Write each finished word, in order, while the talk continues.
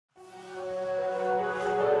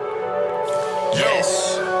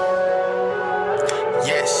Yes.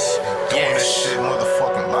 Yes. Doing this shit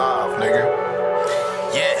motherfucking live, nigga.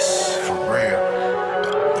 Yes. For real.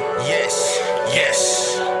 Yes.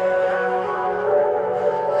 Yes.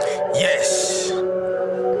 Yes.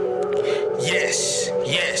 Yes.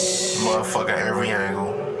 Yes. Motherfucking every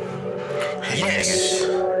angle. Yes.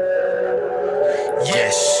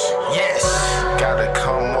 Yes. Yes. Gotta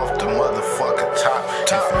come off the motherfucking top.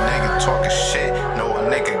 If a nigga talking shit, know a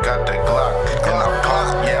nigga got that Glock. And I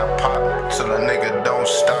pop, yeah, I pop till a nigga don't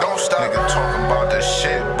stop. Nigga talking about that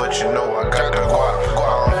shit, but you know I got the guap. I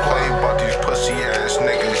don't play about these pussy ass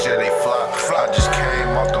niggas, yeah, they flop. I just came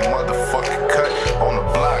out the motherfucking cut on the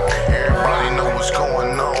block. Everybody know what's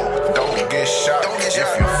going on. Don't get shot. If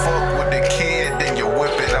you fuck with the kid, then you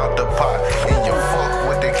whip it out the pot. And you fuck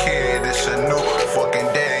with the kid, it's a new fucking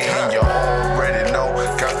day. And you already know,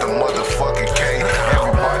 got the motherfucking K.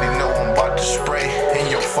 Everybody know I'm about to spray in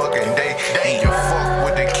your fucking day. And you fuck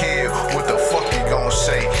with the kid, what the fuck you gon'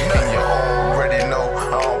 say? And you already know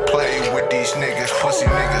I don't play with these niggas. Pussy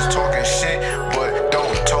niggas talking shit, but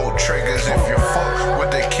don't tow triggers. If you fuck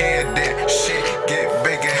with the kid, then shit get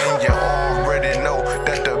bigger. And you already know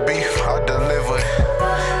that the beef I deliver.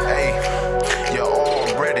 Hey, you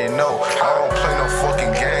already know I don't play no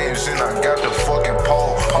fucking games, and I got the fucking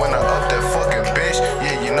pole. When I up that fucking bitch,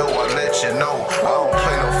 yeah, you know I let you know. I don't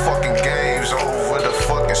play no fucking games over the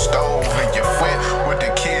fucking stove. And